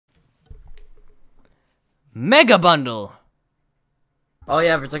Mega Bundle. Oh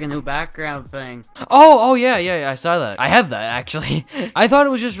yeah, it's like a new background thing. Oh yeah, I saw that. I have that actually. I thought it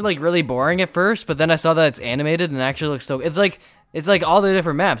was just like really boring at first, but then I saw that it's animated and actually looks so. It's like all the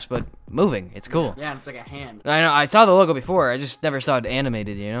different maps, but moving. It's cool. Yeah, it's like a hand. I know. I saw the logo before. I just never saw it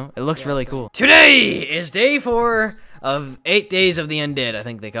animated. You know, it looks really cool. Today is day 4 of 8 Days of the Undead. I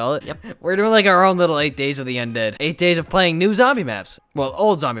think they call it. Yep. We're doing like our own little 8 Days of the Undead. 8 days of playing new zombie maps. Well,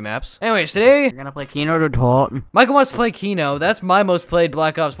 old zombie maps. Anyways, today We're gonna play Kino Der Toten. Michael wants to play Kino. That's my most played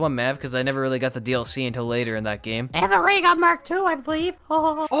Black Ops 1 map because I never really got the DLC until later in that game. And the ring of Mark II, I believe.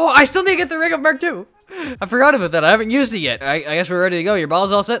 Oh, I still need to get the ring of Mark II. I forgot about that. I haven't used it yet. I guess we're ready to go. Your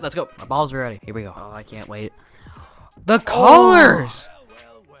ball's all set? Let's go. My balls are ready. Here we go. Oh, I can't wait. The colors!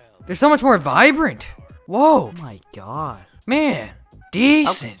 They're so much more vibrant. Whoa. Oh my god. Man,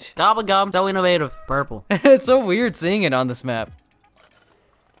 decent. Gobblegums, so innovative. Purple. It's so weird seeing it on this map.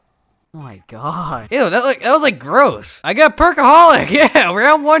 Oh my god. Ew, that was like gross. I got Perkaholic. Yeah,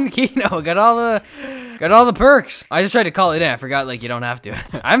 round 1 Kino. Got all the perks. I just tried to call it in. I forgot like you don't have to.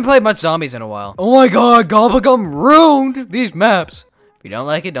 I haven't played much zombies in a while. Oh my god, Gobblegum ruined these maps. If you don't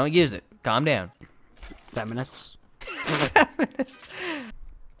like it, don't use it. Calm down. Feminists. Feminist.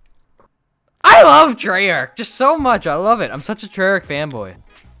 I love Treyarch just so much. I love it. I'm such a Treyarch fanboy.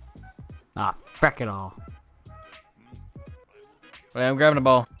 Ah, frick it all. Wait, I'm grabbing a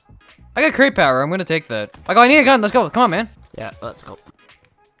ball. I got crate power. I'm gonna take that. I need a gun. Let's go. Come on, man. Yeah, let's go.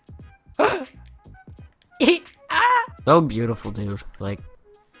 So beautiful, dude. Like,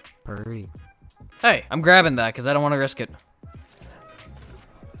 pretty. Hey, I'm grabbing that because I don't want to risk it.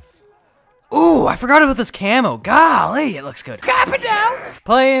 Ooh, I forgot about this camo. Golly, it looks good. Cap it down.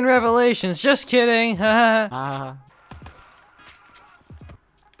 Playing Revelations. Just kidding. Hey,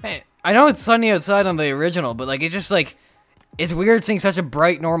 I know it's sunny outside on the original, but like, it's just like, it's weird seeing such a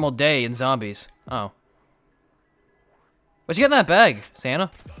bright, normal day in zombies. Oh. What'd you get in that bag,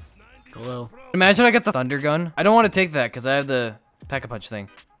 Santa? Hello. Imagine I get the thunder gun. I don't want to take that because I have the pack-a-punch thing.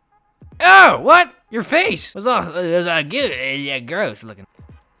 Oh, what? Your face was all good. Yeah, gross looking.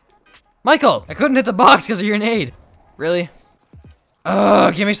 Michael, I couldn't hit the box because of your nade. Really?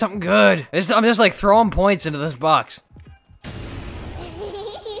 Oh, give me something good. I'm just like throwing points into this box.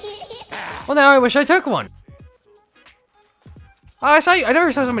 Well, now I wish I took one. Oh, I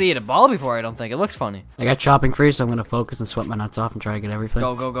never saw somebody eat a ball before, I don't think. It looks funny. I got chopping free, so I'm gonna focus and sweat my nuts off and try to get everything.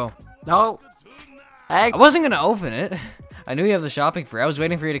 Go, go, go. No. Hey. I wasn't gonna open it. I knew you have the shopping free. I was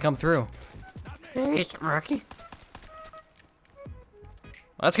waiting for you to come through. Hey, Rocky.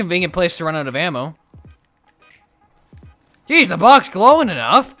 Well, that's a convenient place to run out of ammo. Jeez, the box glowing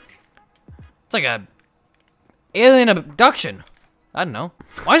enough. It's like a alien abduction. I don't know.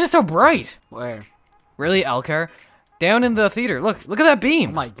 Why is it so bright? Where? Really, Alcar? Down in the theater. Look at that beam.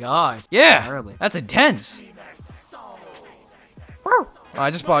 Oh my god. Yeah, Early. that's intense. Oh,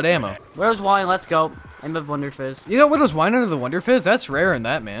 I just bought ammo. Where's wine? Let's go. Aim of Wonder Fizz. You know what was wine under the Wonder Fizz? That's rare in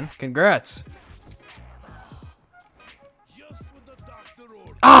that, man. Congrats.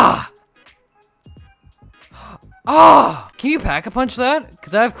 Ah! Ah! Can you pack-a-punch that?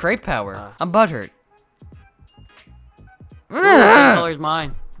 Because I have crate power. I'm butthurt. That color's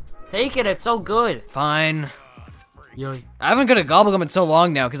mine. Take it, it's so good. Fine. Yoy. I haven't got a gobblegum in so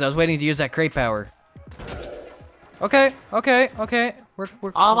long now because I was waiting to use that crate power. Okay. We're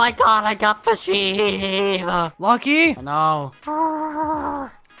Oh my god, I got the Shiva. lucky. No. I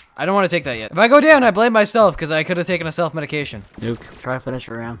don't want to take that yet. If I go down, I blame myself because I could have taken a self-medication. Nuke. Try to finish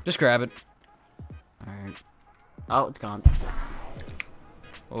your round. Just grab it. Alright. Oh, it's gone.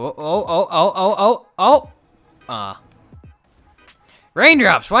 Oh.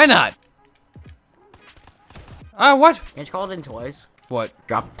 Raindrops, why not? What? Can't you call it in twice? What?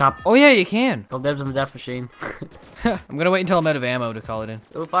 Drop top. Oh yeah, you can. Call dibs on the death machine. I'm gonna wait until I'm out of ammo to call it in.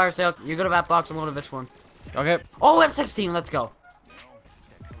 Ooh, fire sale. You go to that box, I'm going to this one. Okay. Oh, M16, let's go.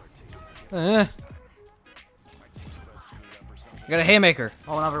 I got a haymaker.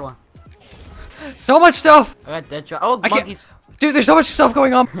 Oh, another one. So much stuff! I got dead shot. Oh, I can't- monkeys. Dude, there's so much stuff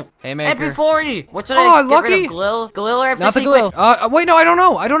going on. Haymaker. MP40. What should Oh, I get lucky. rid of? Galil or M16? Not the glue. Wait, no, I don't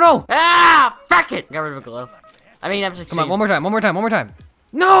know. Ah, fuck it. Got rid of a Galil. I mean, M16. Come on, one more time.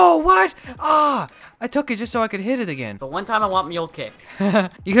 No, what? Ah, I took it just so I could hit it again. But one time I want mule kick.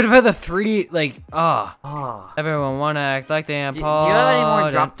 You could have had the 3, like, Oh. Everyone wanna act like they Do you have any more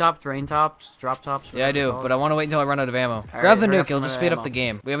drop tops, drain tops, drop tops? Yeah, I do, but I want to wait until I run out of ammo. Alright, Grab the hurry nuke, up, it'll run just out of speed up ammo. the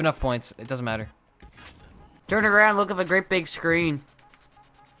game. We have enough points, it doesn't matter. Turn around, look at the great big screen.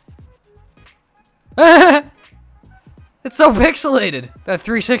 It's so pixelated. That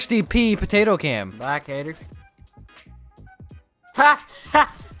 360p potato cam. Back hater. Ha!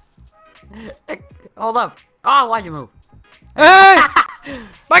 Ha! Hold up. Oh, why'd you move? Hey!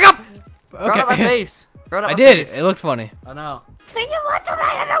 Back up! Throw it at my Okay. face. Throw it at I my did. face. It looked funny. I know. Do you want to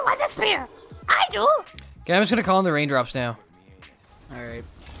ride on a weather spear? I do. Okay, I'm just gonna call in the raindrops now. Alright.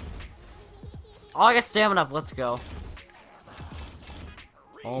 Oh, I got stamina up. Let's go.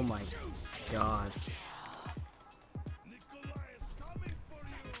 Oh my god.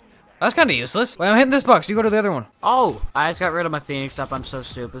 That's kind of useless. Wait, I'm hitting this box. You go to the other one. Oh, I just got rid of my Phoenix up. I'm so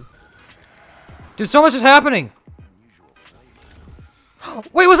stupid. Dude, so much is happening.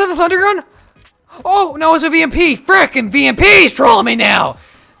 Wait, was that the thunder gun? Oh, no, it's a VMP. Frickin' VMP's trolling me now.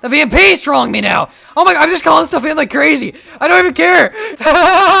 The VMP's trolling me now. Oh my god, I'm just calling stuff in like crazy. I don't even care.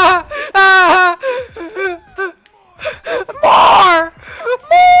 More!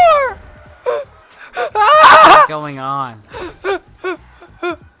 More! What's going on?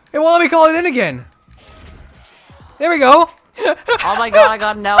 It won't let me call it in again. There we go. Oh my god, I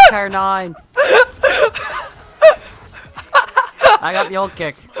got an Pair 9. I got the old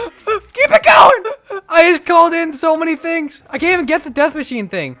kick. Keep it going! I just called in so many things. I can't even get the death machine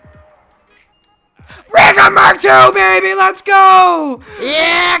thing. Rigger Mark 2, baby! Let's go!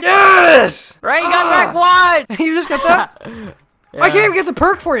 Yeah! Yes! Ray gun Mark 1! You just got that? Yeah. I can't even get the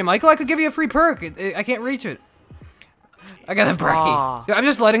perk for you, Michael. I could give you a free perk. I can't reach it. I got the perky. Aw. I'm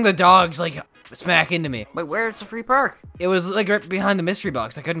just letting the dogs, like, smack into me. Wait, where's the free perk? It was, like, right behind the mystery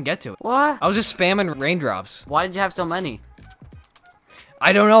box. I couldn't get to it. What? I was just spamming raindrops. Why did you have so many?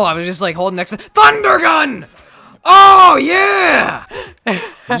 I don't know. I was just, like, holding next to... Thunder Gun! Oh, yeah!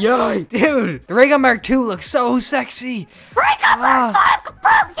 Yay! Dude, the Ray Gun Mark II looks so sexy. Break up Mark 5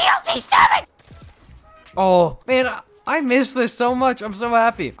 confirmed DLC 7. Oh, man, I miss this so much. I'm so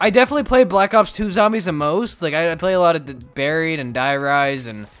happy. I definitely play Black Ops 2 Zombies the most. Like, I play a lot of Buried and Die Rise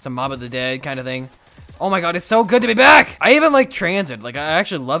and some Mob of the Dead kind of thing. Oh my god, it's so good to be back! I even like Transit. Like, I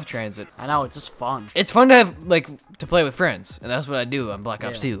actually love Transit. I know, it's just fun. It's fun to have, like, to play with friends, and that's what I do on Black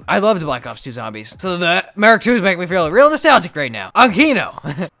Ops 2. I love the Black Ops 2 Zombies. So the Mark IIs make me feel real nostalgic right now. On Kino.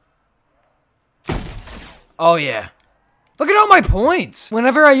 Oh yeah. Look at all my points!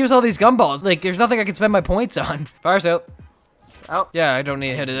 Whenever I use all these gumballs, like, there's nothing I can spend my points on. Fire's out. Oh. Yeah, I don't need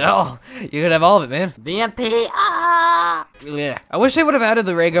to hit it at all. You could have all of it, man. VMP, ah! Yeah. I wish they would have added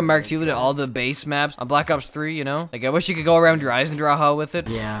the Ray Gun Mark II to all the base maps on Black Ops 3, you know? Like, I wish you could go around your Eisendrache with it.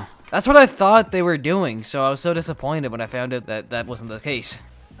 Yeah. That's what I thought they were doing, so I was so disappointed when I found out that that wasn't the case.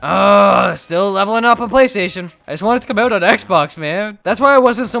 Oh, still leveling up on PlayStation. I just wanted to come out on Xbox, man. That's why I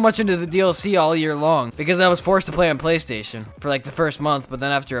wasn't so much into the DLC all year long, because I was forced to play on PlayStation for like the first month, but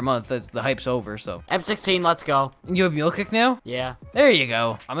then after a month, the hype's over, so. M16, let's go. You have Mule Kick now? Yeah. There you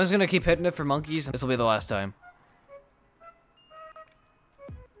go. I'm just gonna keep hitting it for monkeys, and this will be the last time.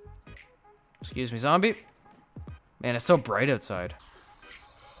 Excuse me, zombie. Man, it's so bright outside.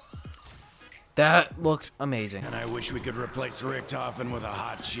 That looked amazing. And I wish we could replace Richtofen with a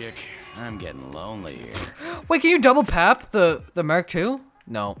hot chick. I'm getting lonely here. Wait, can you double pap the Mark II?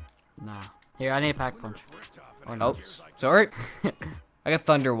 No. Nah. Here, I need a pack punch. Oh, no. Oh, sorry. I got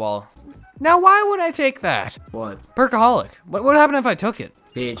Thunderwall. Now, why would I take that? What? Perkaholic. What would happen if I took it?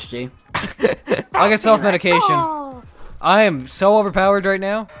 PhD. I'll get self-medication. I am so overpowered right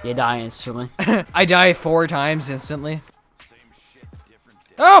now. You die instantly. I die 4 times instantly.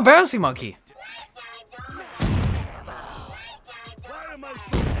 Oh, bouncy monkey. Why am I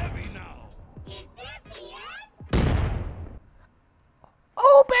so heavy now?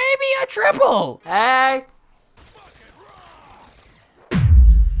 Oh, baby, a triple. Hey!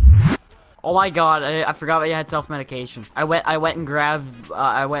 Oh my god, I forgot that you had self-medication. I went and grabbed,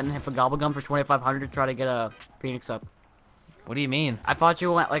 I went and hit a gobblegum for 2,500 to try to get a Phoenix up. What do you mean? I thought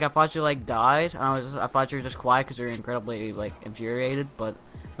you went, like, I thought you, like, died, and I thought you were just quiet because you're incredibly, like, infuriated, but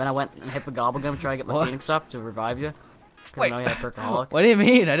then I went and hit the gobblegum to try to get my What? Phoenix up to revive you. Because I know you had Perkaholic. What do you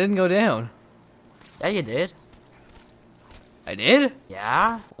mean? I didn't go down. Yeah, you did. I did?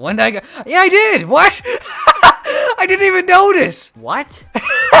 Yeah? When did I go? Yeah, I did. What? I didn't even notice. What?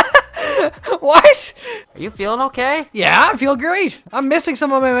 What? Are you feeling okay? Yeah, I feel great. I'm missing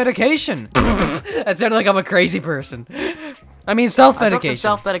some of my medication. That sounded like I'm a crazy person. I mean, self-medication.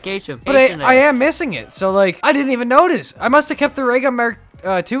 Self-medication. But I am missing it, so like, I didn't even notice. I must have kept the Ray Gun Mark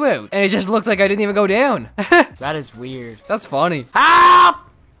II out, and it just looked like I didn't even go down. That is weird. That's funny. Help!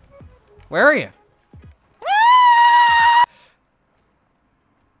 Where are you?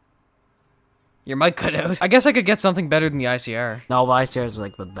 Your mic cut out. I guess I could get something better than the ICR. No, ICR is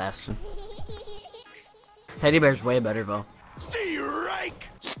like the best. Teddy Bear's way better though. Steve Reich!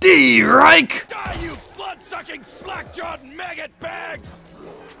 Steve Reich! Die, you blood-sucking, slack-jawed maggot bags!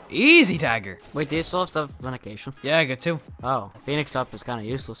 Easy, Tiger. Wait, do you still have self-medication? Yeah, I got 2. Oh, Phoenix up is kind of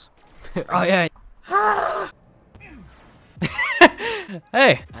useless. Oh, yeah.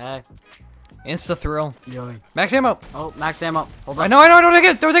 Hey, Hey. insta thrill. Yo. Max ammo. Oh, max ammo. Hold on. I know. Don't take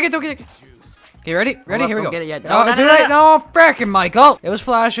it. Don't take it. Okay, ready? Ready? up, Here we don't go. get it yet. No, No, too late. No, fracking Michael. It was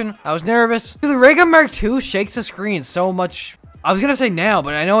flashing. I was nervous. Dude, the Ray Gun Mark II shakes the screen so much. I was gonna say now,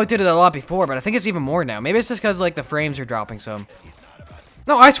 but I know it did it a lot before, but I think it's even more now. Maybe it's just because like the frames are dropping some.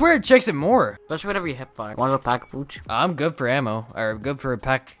 No, I swear it shakes it more. Especially whenever you hip fire. Want a pack of pooch? I'm good for ammo, or good for a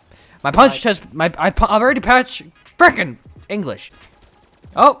pack. My punch has I've already patched frickin' English.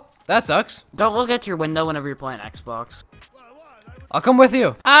 Oh, that sucks. Don't look at your window whenever you're playing Xbox. I'll come with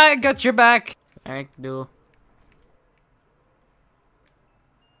you. I got your back. Eric, do.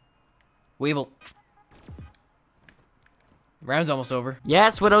 Weevil. Round's almost over.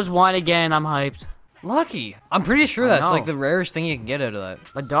 Yes, Widow's won again. I'm hyped. Lucky. I'm pretty sure I that's know. like the rarest thing you can get out of that.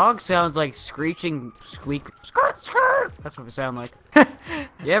 A dog sounds like screeching, squeak, skirt, skirt. That's what it sound like.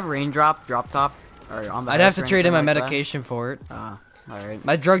 You have raindrop, drop top, or on the I'd have house to or trade in my anything like that? medication for it. Alright.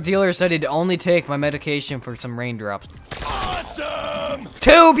 My drug dealer said he'd only take my medication for some raindrops. Awesome!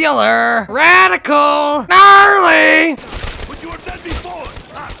 Tubular! Radical! Gnarly! But you were dead before!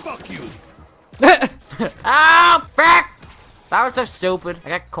 Ah, fuck you! Oh, frick! That was so stupid. I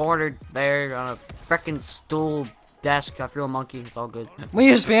got cornered there on a frickin' stool desk. I feel a monkey. It's all good. When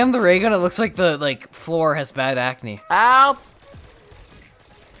you spam the ray gun, it looks like the floor has bad acne. Ow!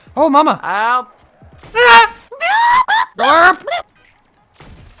 Oh, mama! Ow! Garp!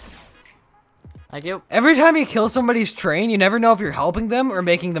 Thank you. Every time you kill somebody's train, you never know if you're helping them or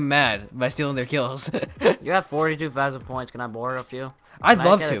making them mad by stealing their kills. You have 42,000 points. Can I borrow a few? I'd Can I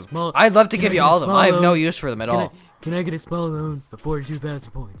love get a to. small- I'd love to Can give I you get a all of them. small I have no loan? use for them at all. Can I get a small loan for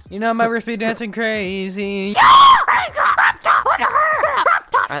 42,000 points? You know my wrist be dancing crazy.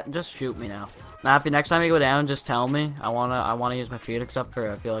 Just shoot me now. Now, if next time you go down, just tell me. I wanna use my feet, except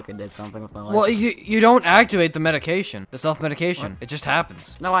for I feel like I did something with my life. Well, you don't activate the medication, the self-medication. It just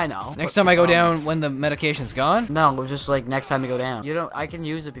happens. No, I know. Next but, time I go down when the medication's gone. No, it was just like next time you go down. You don't. I can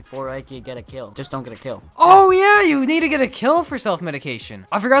use it before I can get a kill. Just don't get a kill. Oh yeah, you need to get a kill for self-medication.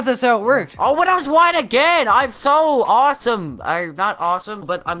 I forgot that's how it worked. Oh, when I was white again! I'm so awesome. I'm not awesome,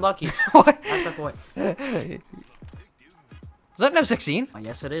 but I'm lucky. What? That's the point. Was that an F-16? Oh,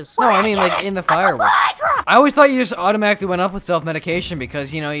 yes, it is. No, I mean like in the fireworks. I always thought you just automatically went up with self-medication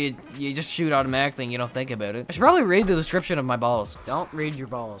because, you know, you just shoot automatically and you don't think about it. I should probably read the description of my balls. Don't read your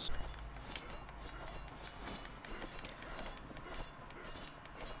balls.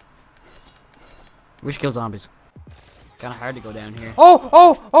 We should kill zombies. Kinda hard to go down here. Oh!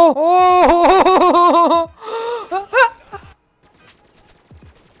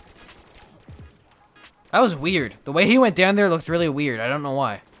 That was weird. The way he went down there looked really weird. I don't know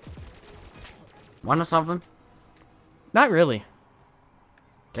why. Want something? Not really.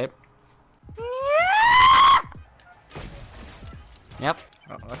 Okay. Yep.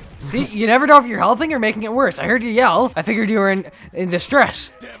 See, you never know if you're helping or making it worse. I heard you yell. I figured you were in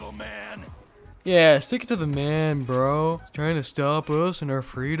distress. Devil man! Yeah, stick it to the man, bro. He's trying to stop us and our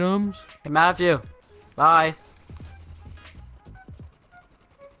freedoms. Hey, Matthew. Bye.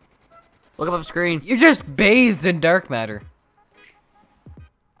 Look up the screen. You're just bathed in dark matter.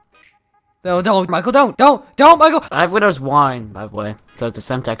 No, don't, Michael, don't, Michael! I have Widow's wine, by the way. So it's a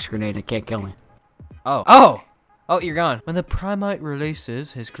Semtex grenade. It can't kill me. Oh, you're gone. When the primate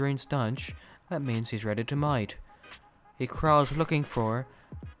releases his green stench, that means he's ready to mate. He crawls looking for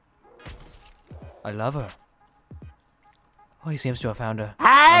a lover. Oh, he seems to have found a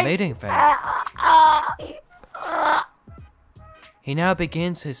mating fan. He now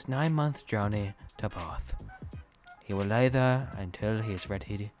begins his 9-month journey to Bath. He will lay there until he is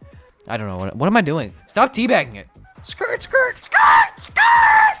ready. I don't know, what am I doing? Stop teabagging it. Skirt, skirt, skirt,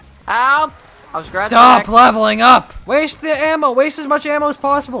 skirt! Ow! I was grabbing Stop leveling up! Waste the ammo, waste as much ammo as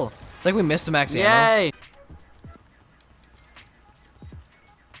possible. It's like we missed the max ammo. Yay!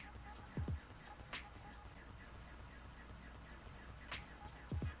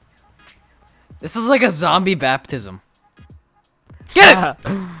 This is like a zombie baptism. Get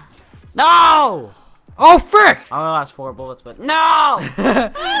it! No! Oh, frick! I only lost 4 bullets, but no!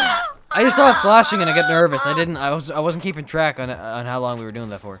 I just saw it flashing and I get nervous. I wasn't keeping track on how long we were doing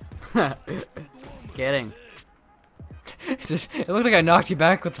that for. Kidding. It looked like I knocked you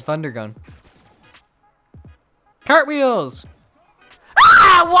back with the thunder gun. Cartwheels!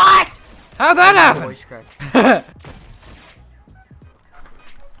 Ah, what? How'd that happen? Voice crack.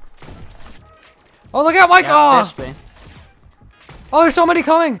 Oh, look out, Mike! Yeah, Oh! fish me. Oh, there's so many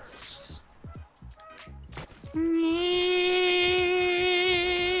coming!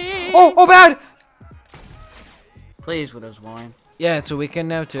 Oh, bad! Please, Widow's wine. Yeah, it's a weekend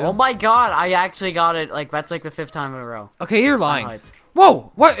now too. Oh my god, I actually got it. Like, that's like the 5th time in a row. Okay, you're lying. hyped.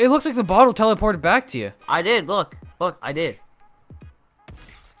 Whoa! What? It looked like the bottle teleported back to you. I did, look. Look, I did.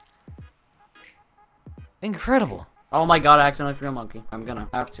 Incredible. Oh my god, I accidentally threw a monkey. I'm gonna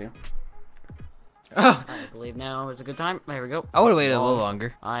have to. Oh, I believe now is a good time. There we go. I would have waited a little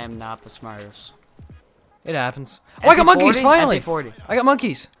longer. I am not the smartest. It happens. Oh, I got monkeys, MP40? finally! MP40. I got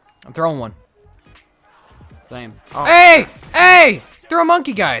monkeys. I'm throwing one. Same. Oh. Hey! Hey! Throw a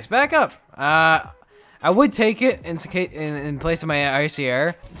monkey, guys. Back up. I would take it in place of my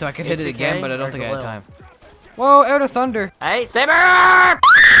ICR, so I could hit it again, but I don't think I had time. Whoa, out of thunder. Hey, Saber!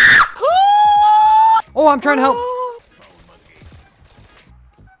 Oh, I'm trying to help.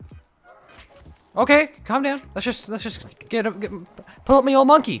 Okay, calm down. Let's just pull up my old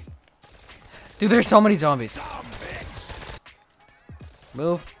monkey. Dude, there's so many zombies.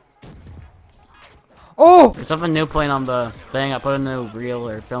 Move. Oh! There's something new playing on the thing. I put a new reel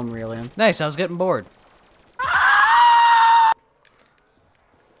or film reel in. Nice, I was getting bored.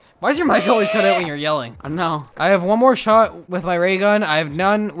 Why is your mic always cut out when you're yelling? I know. I have one more shot with my ray gun. I have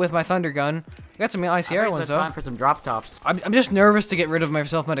none with my thunder gun. I got some ICR ones though. Time for some drop tops. I'm just nervous to get rid of my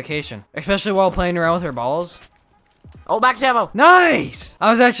self-medication, especially while playing around with her balls. Oh, max ammo! Nice! I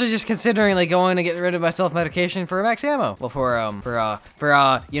was actually just considering like going to get rid of my self-medication for max ammo. Well, for the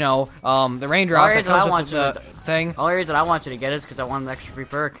raindrop that comes with the thing. The only reason I want you to get it is because I want an extra free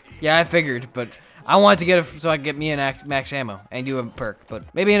perk. Yeah, I figured, but I wanted to get it so I could get me an max ammo and you a perk, but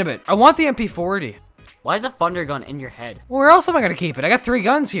maybe in a bit. I want the MP40. Why is a thunder gun in your head? Well, where else am I gonna keep it? I got 3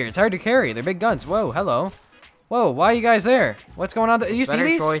 guns here. It's hard to carry. They're big guns. Whoa, hello. Whoa, why are you guys there? What's going on? You see Better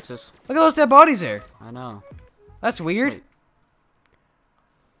these? choices. Look at those dead bodies there. I know. That's weird. Wait.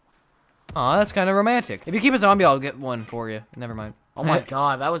 Aw, that's kind of romantic. If you keep a zombie, I'll get one for you. Never mind. Oh my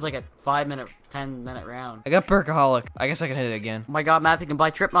god, that was like a 10-minute round. I got Perkaholic. I guess I can hit it again. Oh my god, Matthew can buy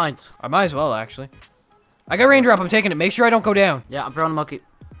trip mines. I might as well, actually. I got raindrop. I'm taking it. Make sure I don't go down. Yeah, I'm throwing a monkey.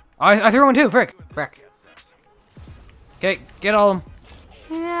 I threw one too. Frick. Frick. Okay, get all of them.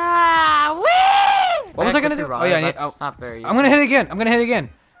 Yeah, wee! What was I gonna do? Oh yeah, I need, not very useful. I'm gonna hit it again. I'm gonna hit it again.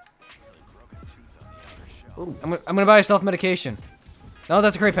 Ooh. I'm gonna buy a self-medication. No,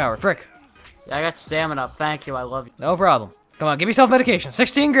 that's a great power. Frick. Yeah, I got stamina. Thank you. I love you. No problem. Come on, give me self-medication.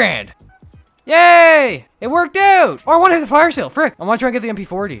 16 grand. Yay! It worked out. Oh, I want to hit the fire sale. Frick. I want to try and get the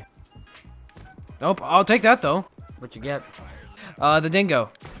MP40. Nope. I'll take that though. What you get? The dingo.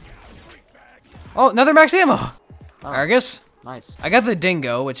 Oh, another max ammo. Oh, Argus. nice. I got the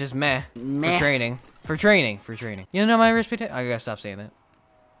dingo, which is meh. Meh. For training. You know my wrist I gotta stop saying that.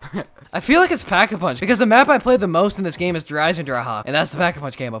 I feel like it's Pack-a-Punch because the map I played the most in this game is Dreisendraha, and that's the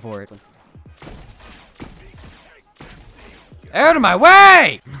Pack-a-Punch camo for it. Out of my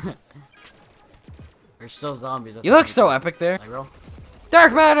way! There's still zombies. You look so epic there. Like, bro.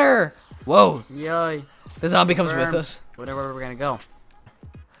 Dark matter! Whoa, Yay. the zombie comes with us. Where we're gonna go.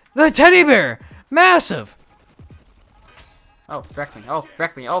 The teddy bear! Massive! Oh, frick me. Oh,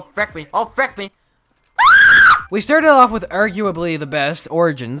 frick me. Oh, frick me. Oh, frick me. We started off with arguably the best,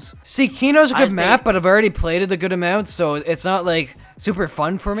 Origins. See, Kino's a good map, but I've already played it a good amount, so it's not like super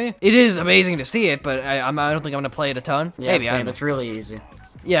fun for me. It is amazing to see it, but I don't think I'm gonna play it a ton. Yeah, Maybe, same. It's really easy.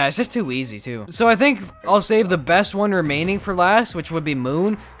 Yeah, it's just too easy too. So I think I'll save the best one remaining for last, which would be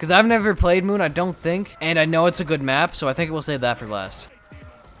Moon, because I've never played Moon, I don't think, and I know it's a good map, so I think we'll save that for last.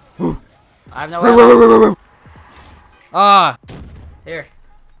 I have no Ah! Here.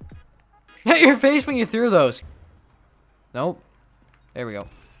 Hit your face when you threw those. Nope. There we go.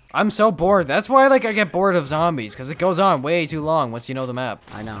 I'm so bored. That's why I get bored of zombies, because it goes on way too long once you know the map.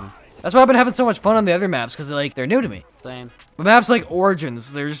 I know. That's why I've been having so much fun on the other maps, because they're new to me. Same. But maps like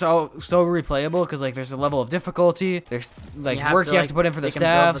Origins, they're so replayable, because there's a level of difficulty, there's work you have to put in for the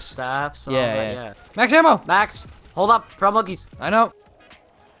staffs. Yeah. Max ammo! Max, hold up, throw monkeys. I know.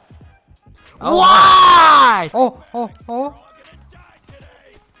 Why? Oh.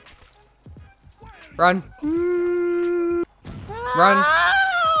 Run.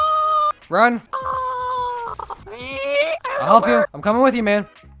 Run. I'll help you. I'm coming with you, man.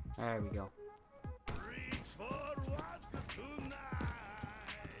 There we go.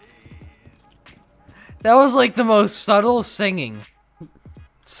 That was like the most subtle singing.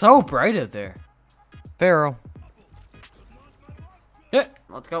 It's so bright out there. Pharaoh. Yeah.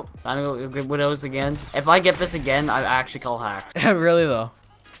 Let's go. I'm gonna go get Widows again. If I get this again, I actually call hack. Really though.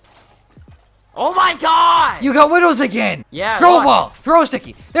 Oh my god! You got widows again! Yeah. Throw look. a ball! Throw a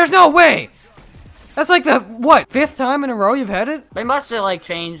sticky! There's no way! That's like the, what, 5th time in a row you've had it? They must have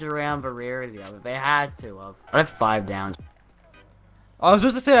changed around variety of it. They had to have. I have 5 downs. I was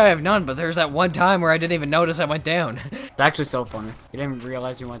supposed to say I have none, but there's that one time where I didn't even notice I went down. It's actually so funny. You didn't even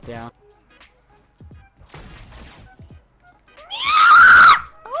realize you went down.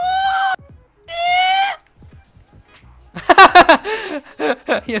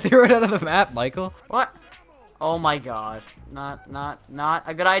 You threw it out of the map, Michael. What? Oh my god. Not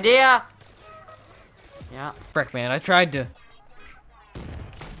a good idea. Yeah. Frick, man, I tried to.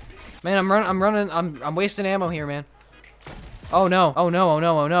 Man, I'm wasting ammo here, man. Oh no, oh no, oh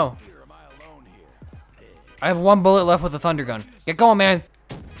no, oh no. I have 1 bullet left with the thunder gun. Get going, man.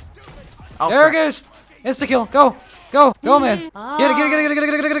 Oh, there it goes. Insta kill. Go, go, go, man. Get it.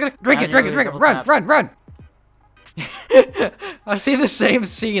 Drink it. Run. I've seen the same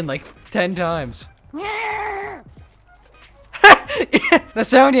scene like 10 times. The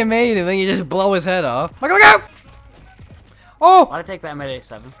sound you made, and then you just blow his head off. Michael, look out! Oh! Why'd I take that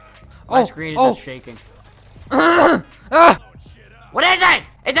M86? My screen is just shaking. Ah! What is it?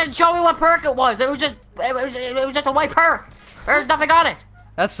 It didn't show me what perk it was. It was just a white perk. There's nothing on it.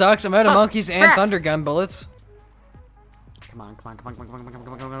 That sucks. I'm out of monkeys and thunder gun bullets. Come on.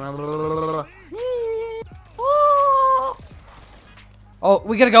 Oh,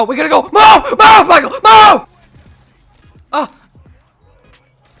 we gotta go. Move, Michael, move! Oh.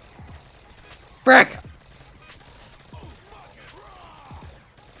 Frick.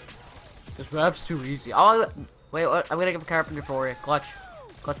 This map's too easy. Oh, wait, what? I'm gonna give a carpenter for you. Clutch,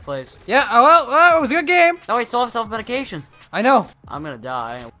 plays. Yeah, well, it was a good game. No, I still have self-medication. I know. I'm gonna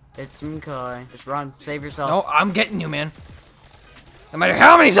die. It's okay. Just run. Save yourself. No, I'm getting you, man. No matter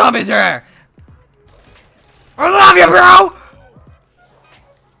how many zombies there are. I love you, bro!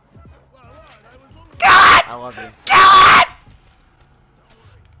 I love you. God!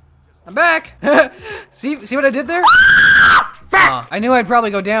 I'm back. see what I did there? I knew I'd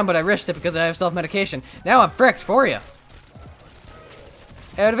probably go down, but I risked it because I have self-medication. Now I'm fricked for you.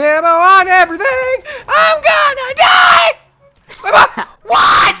 Out of ammo on everything. I'm gonna die. What?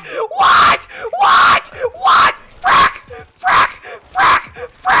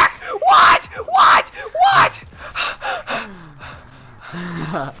 Frick! What?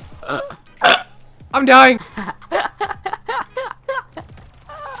 I'm dying.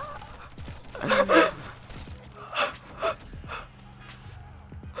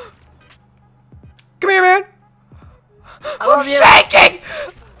 Come here, man. I'm shaking.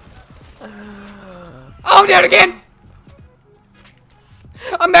 Oh, I'm down again.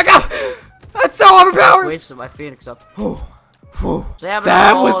 I'm back up. That's so overpowered. Wasted my Phoenix up.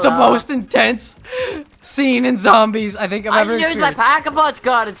 That was the most intense scene in zombies I think I've ever experienced. I used my Pack-a-Punch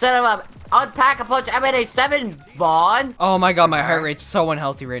gun instead of a Unpack-a-Punch M87 Vaughn. Oh my god, my heart rate's so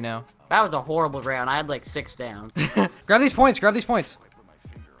unhealthy right now. That was a horrible round. I had like 6 downs. Grab these points. Grab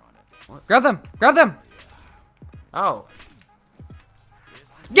them. Oh.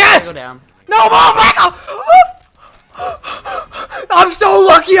 Yes! Go down. No more, Michael! I'm so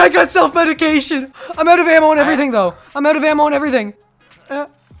lucky I got self-medication. I'm out of ammo and everything, though.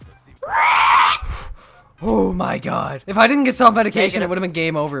 Oh my god. If I didn't get self-medication, it would have been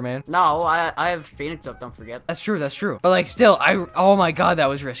game over, man. No, I have Phoenix up, don't forget. That's true. But like, still, oh my god, that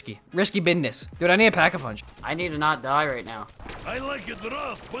was risky. Risky business. Dude, I need a Pack-a-Punch. I need to not die right now. I like it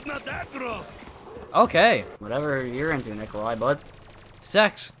rough, but not that rough. Okay. Whatever you're into, Nikolai, bud.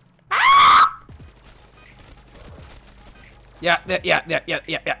 Sex. Yeah.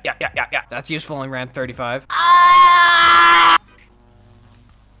 That's useful in round 35.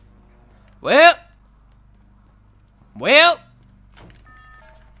 Well.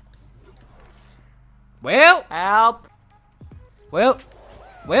 Help. Well.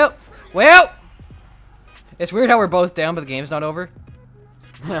 It's weird how we're both down, but the game's not over.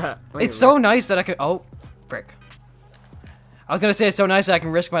 It's so nice that I could. Oh, frick. I was gonna say it's so nice that I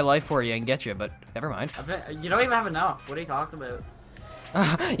can risk my life for you and get you, but never mind. You don't even have enough. What are you talking about?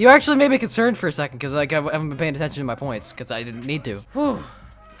 You actually made me concerned for a second because like I haven't been paying attention to my points because I didn't need to. Whew.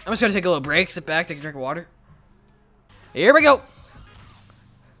 I'm just gonna take a little break, sit back, take a drink of water. Here we go.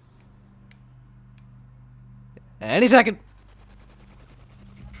 Any second.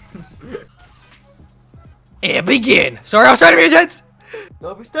 And begin. Sorry, I was trying to be intense.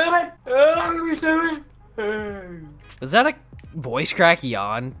 Don't be stupid. Don't be stupid. Was that a voice crack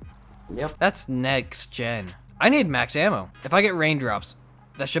yawn? Yep. That's next gen. I need max ammo. If I get raindrops,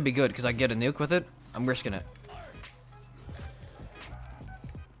 that should be good because I get a nuke with it. I'm risking it.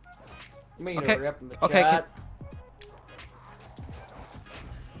 Okay.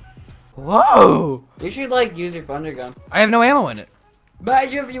 Whoa! You should like use your thunder gun. I have no ammo in it.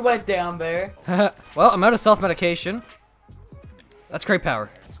 Imagine if you went down, Bear. Well, I'm out of self-medication. That's great power.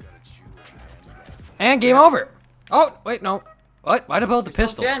 And game over. Oh, wait, no. What? Why'd I pull out the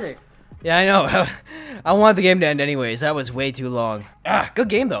pistol? Standing. Yeah, I know. I wanted the game to end anyways. That was way too long. Good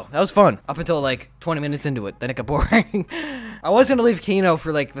game though. That was fun. Up until like 20 minutes into it. Then it got boring. I was gonna leave Kino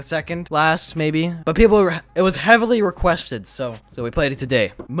for like the second last maybe, but it was heavily requested, so we played it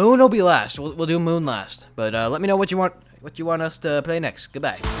today. Moon will be last. We'll do Moon last. But let me know what you want us to play next.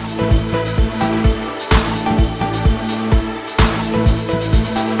 Goodbye.